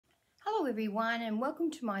Hello everyone and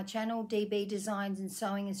welcome to my channel DB Designs and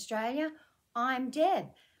Sewing Australia. I'm Deb.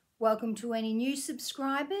 Welcome to any new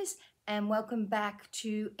subscribers and welcome back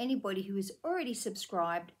to anybody who is already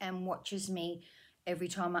subscribed and watches me every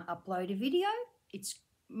time I upload a video. It's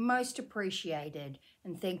most appreciated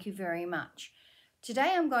and thank you very much.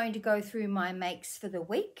 Today I'm going to go through my makes for the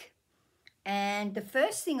week, and the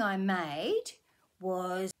first thing I made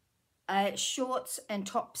was a shorts and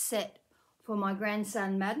top set for my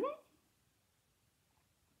grandson Madden.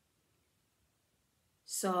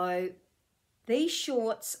 So these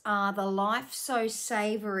shorts are the Life So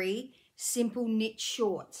Savoury simple knit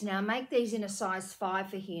shorts. Now I make these in a size 5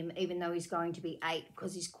 for him, even though he's going to be 8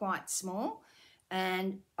 because he's quite small.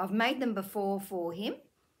 And I've made them before for him.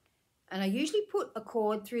 And I usually put a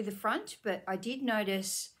cord through the front, but I did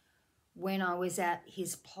notice when I was at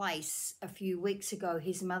his place a few weeks ago,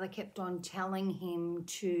 his mother kept on telling him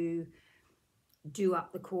to do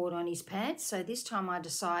up the cord on his pants. So this time I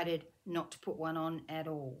decided not to put one on at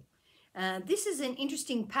all. This is an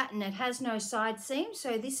interesting pattern. It has no side seams.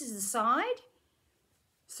 So this is the side.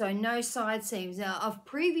 So no side seams. Now I've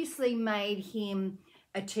previously made him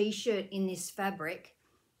a t-shirt in this fabric.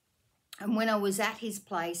 And when I was at his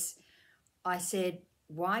place, I said,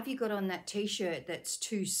 why have you got on that t-shirt that's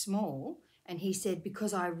too small? And he said,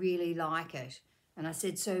 because I really like it. And I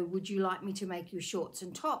said, so would you like me to make you shorts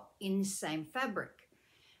and top in the same fabric?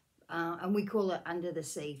 And we call it under the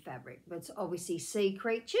sea fabric, but it's obviously sea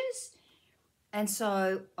creatures. And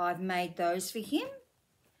so I've made those for him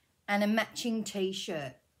and a matching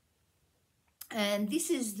t-shirt. And this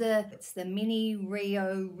is it's the Mini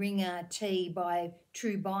Rio Ringer tee by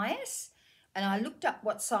True Bias. And I looked up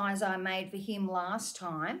what size I made for him last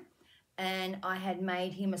time, and I had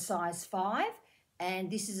made him a size 5, and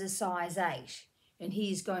this is a size 8. And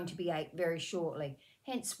he is going to be 8 very shortly.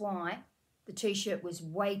 Hence why the t-shirt was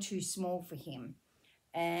way too small for him.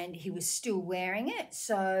 And he was still wearing it.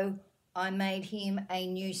 So I made him a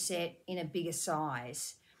new set in a bigger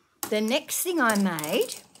size. The next thing I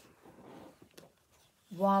made,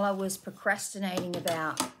 while I was procrastinating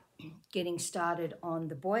about getting started on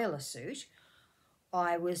the boiler suit,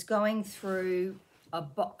 I was going through a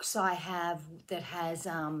box I have that has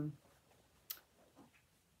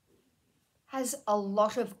a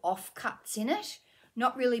lot of offcuts in it.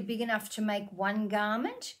 Not really big enough to make one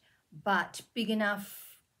garment, but big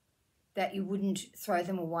enough that you wouldn't throw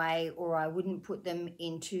them away, or I wouldn't put them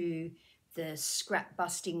into the scrap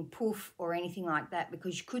busting poof or anything like that,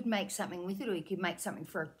 because you could make something with it, or you could make something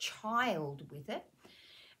for a child with it.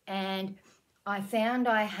 And I found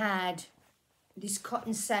I had this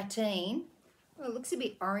cotton sateen. Well, it looks a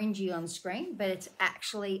bit orangey on screen, but it's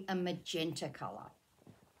actually a magenta colour.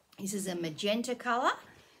 This is a magenta colour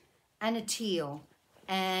and a teal.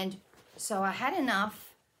 And so I had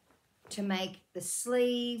enough to make the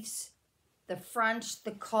sleeves, the front,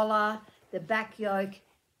 the collar, the back yoke,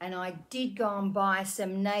 and I did go and buy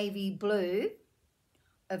some navy blue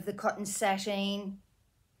of the cotton sateen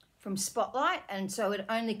from Spotlight, and so it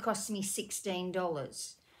only cost me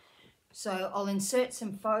 $16. So I'll insert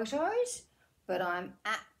some photos, but I'm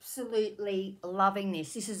absolutely loving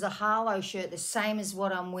this. This is a Harlow shirt, the same as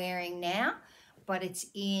what I'm wearing now, but it's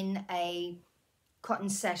in a cotton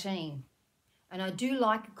sateen. And I do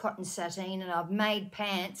like a cotton sateen, and I've made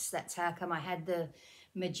pants. That's how come I had the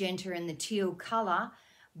magenta and the teal colour,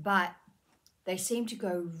 but they seem to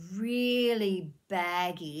go really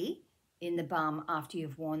baggy in the bum after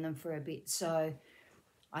you've worn them for a bit. So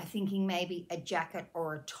I'm thinking maybe a jacket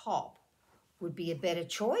or a top would be a better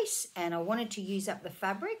choice, and I wanted to use up the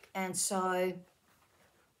fabric, and so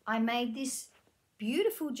I made this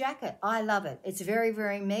beautiful jacket. I love it. It's very,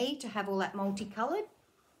 very me to have all that multicolored,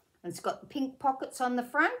 and it's got pink pockets on the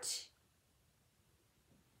front.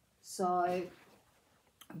 So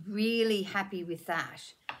really happy with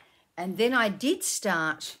that. And then I did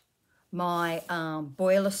start my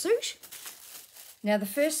boiler suit. Now the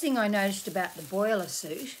first thing I noticed about the boiler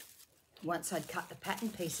suit, once I'd cut the pattern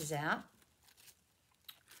pieces out,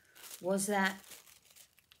 was that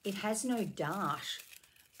it has no dart.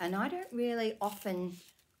 And I don't really often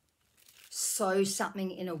sew something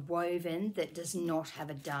in a woven that does not have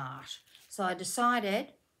a dart. So I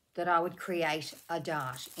decided that I would create a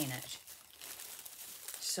dart in it.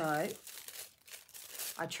 So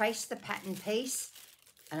I traced the pattern piece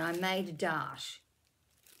and I made a dart.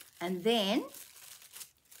 And then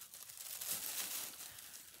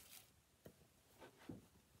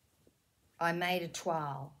I made a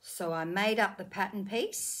toile. So I made up the pattern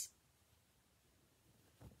piece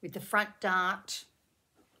with the front dart.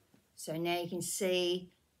 So now you can see,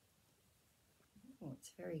 oh, it's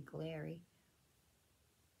very glary.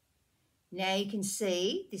 Now you can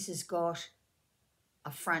see this has got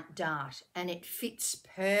a front dart and it fits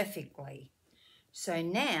perfectly. So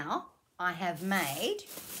now I have made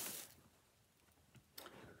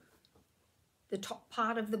the top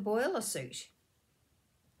part of the boiler suit.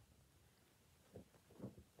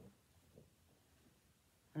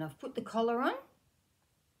 And I've put the collar on.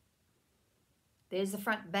 There's the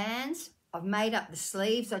front bands. I've made up the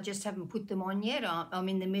sleeves. I just haven't put them on yet. I'm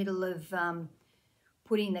in the middle of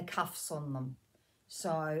putting the cuffs on them.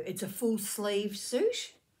 So it's a full sleeve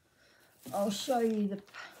suit. I'll show you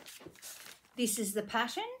this is the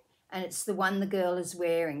pattern and it's the one the girl is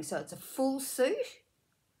wearing. So it's a full suit.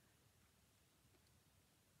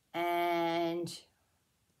 And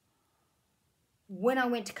when I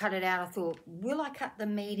went to cut it out, I thought, will I cut the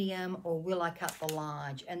medium or will I cut the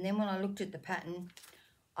large? And then when I looked at the pattern,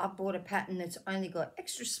 I bought a pattern that's only got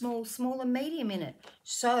extra small, small and medium in it.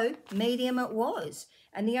 So medium it was.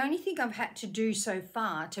 And the only thing I've had to do so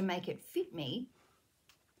far to make it fit me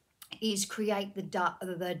is create the dart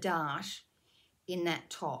in that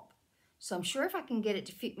top. So I'm sure if I can get it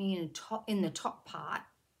to fit me in the top part,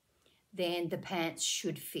 then the pants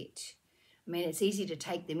should fit. I mean, it's easy to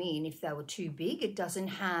take them in if they were too big. It doesn't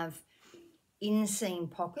have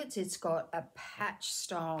inseam pockets. It's got a patch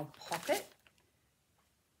style pocket,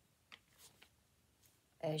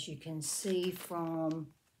 as you can see from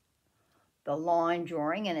the line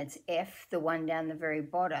drawing, and it's F, the one down the very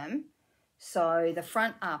bottom. So the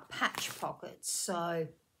front are patch pockets. So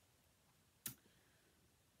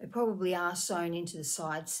they probably are sewn into the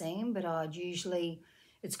side seam, but I'd usually,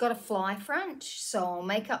 it's got a fly front, so I'll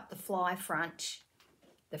make up the fly front,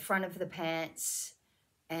 the front of the pants,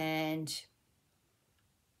 and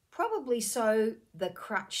probably sew the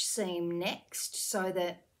crutch seam next, so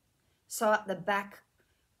that sew up the back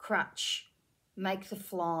crutch, make the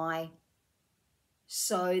fly,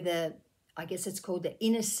 sew the, I guess it's called the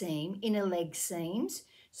inner seam, inner leg seams,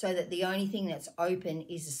 so that the only thing that's open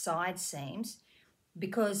is the side seams.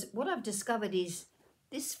 Because what I've discovered is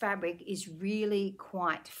this fabric is really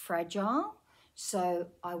quite fragile, so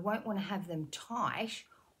I won't want to have them tight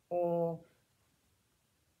or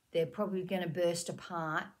they're probably going to burst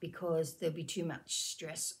apart because there'll be too much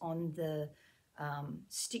stress on the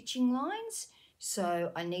stitching lines.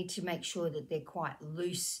 So I need to make sure that they're quite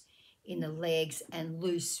loose in the legs and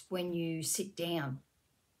loose when you sit down.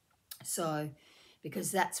 So,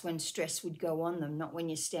 because that's when stress would go on them, not when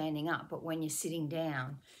you're standing up, but when you're sitting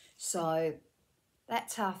down. So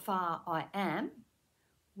that's how far I am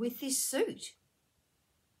with this suit.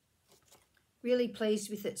 Really pleased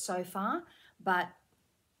with it so far, but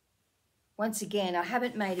once again, I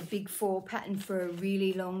haven't made a big four pattern for a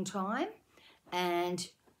really long time, and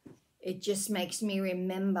it just makes me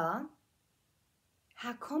remember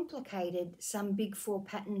how complicated some big four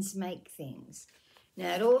patterns make things.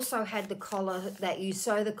 Now, it also had the collar, that you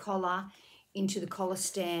sew the collar into the collar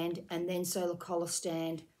stand and then sew the collar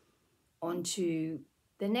stand onto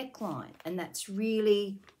the neckline, and that's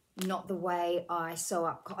really not the way I sew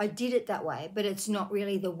up. I did it that way, but it's not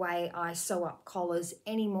really the way I sew up collars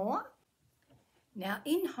anymore. Now,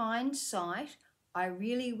 in hindsight, I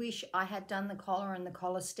really wish I had done the collar and the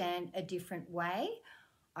collar stand a different way.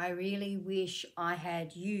 I really wish I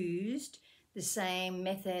had used the same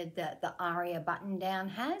method that the Aria button down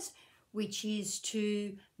has, which is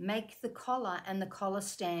to make the collar and the collar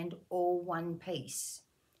stand all one piece.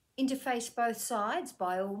 Interface both sides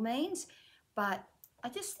by all means, but I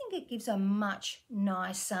just think it gives a much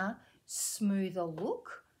nicer, smoother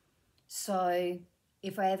look. So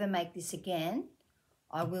if I ever make this again,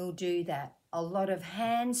 I will do that. A lot of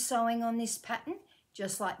hand sewing on this pattern,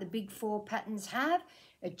 just like the big four patterns have.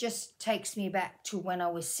 It just takes me back to when I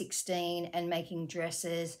was 16 and making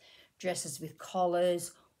dresses with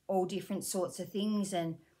collars, all different sorts of things,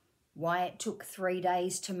 and why it took 3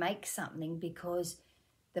 days to make something, because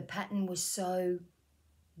the pattern was so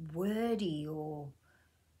wordy, or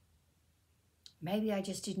maybe I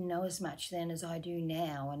just didn't know as much then as I do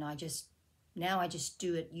now, and now I just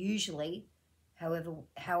do it usually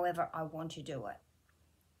however I want to do it.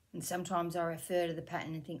 And sometimes I refer to the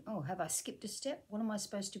pattern and think, oh, have I skipped a step? What am I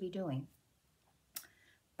supposed to be doing?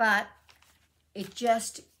 But it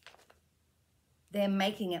just, they're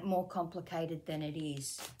making it more complicated than it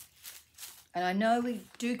is. And I know we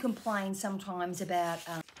do complain sometimes about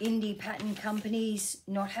indie pattern companies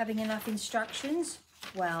not having enough instructions.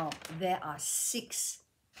 Well, there are 6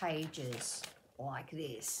 pages like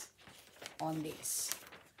this on this.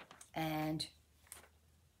 And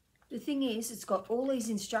the thing is, it's got all these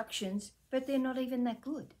instructions, but they're not even that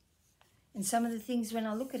good. And some of the things, when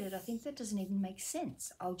I look at it, I think that doesn't even make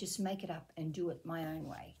sense. I'll just make it up and do it my own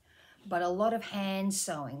way. but a lot of hand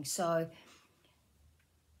sewing. So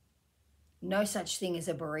no such thing as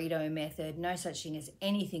a burrito method, no such thing as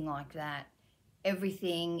anything like that.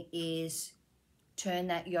 Everything is turn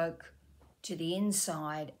that yoke to the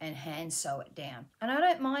inside and hand sew it down. And I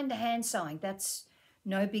don't mind the hand sewing. That's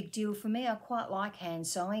no big deal for me. I quite like hand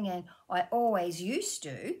sewing, and I always used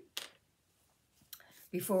to,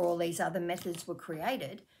 before all these other methods were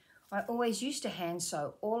created, I always used to hand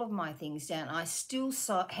sew all of my things down. I still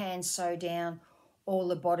hand sew down all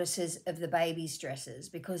the bodices of the babies' dresses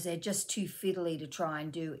because they're just too fiddly to try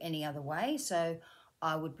and do any other way. So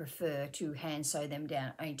I would prefer to hand sew them down.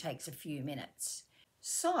 It only takes a few minutes.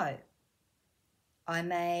 So I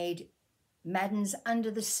made Madden's Under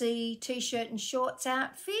the Sea t-shirt and shorts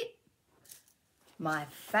outfit, my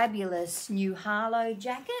fabulous new Harlow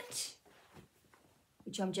jacket,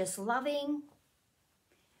 which I'm just loving.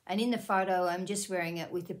 And in the photo, I'm just wearing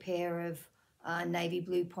it with a pair of navy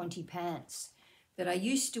blue Ponte pants that I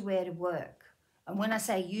used to wear to work. And when I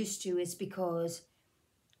say used to, it's because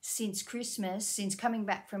since Christmas, since coming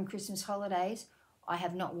back from Christmas holidays, I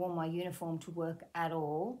have not worn my uniform to work at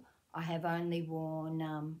all. I have only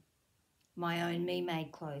worn my own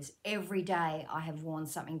me-made clothes. Every day I have worn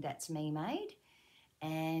something that's me-made,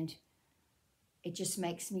 and it just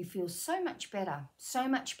makes me feel so much better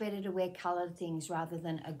to wear coloured things rather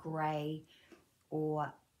than a grey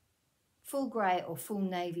or full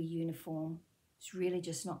navy uniform. It's really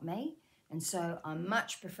just not me, and so I'm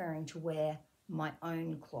much preferring to wear my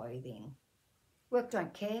own clothing. Work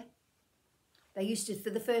don't care. They used to, for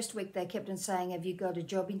the first week, they kept on saying, have you got a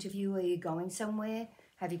job interview? Are you going somewhere?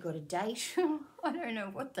 Have you got a date? I don't know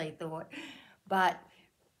what they thought. But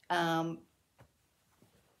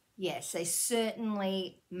yes, they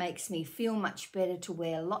certainly makes me feel much better to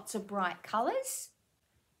wear lots of bright colours.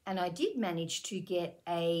 And I did manage to get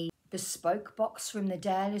a bespoke box from the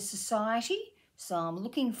Dahlia Society. So I'm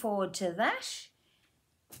looking forward to that.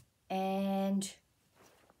 And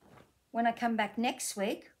when I come back next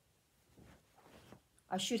week,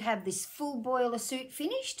 I should have this full boiler suit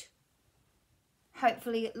finished.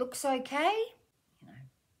 Hopefully it looks okay. You know,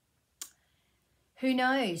 who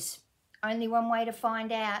knows? Only one way to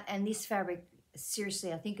find out. And this fabric,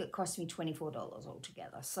 seriously, I think it cost me $24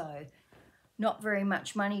 altogether. So not very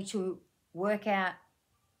much money to work out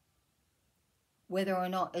whether or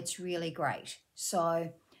not it's really great.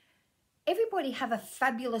 So everybody have a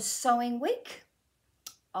fabulous sewing week.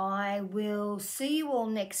 I will see you all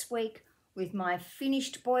next week with my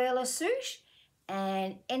finished boiler suit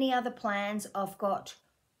and any other plans I've got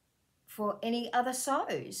for any other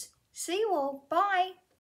sews. See you all. Bye.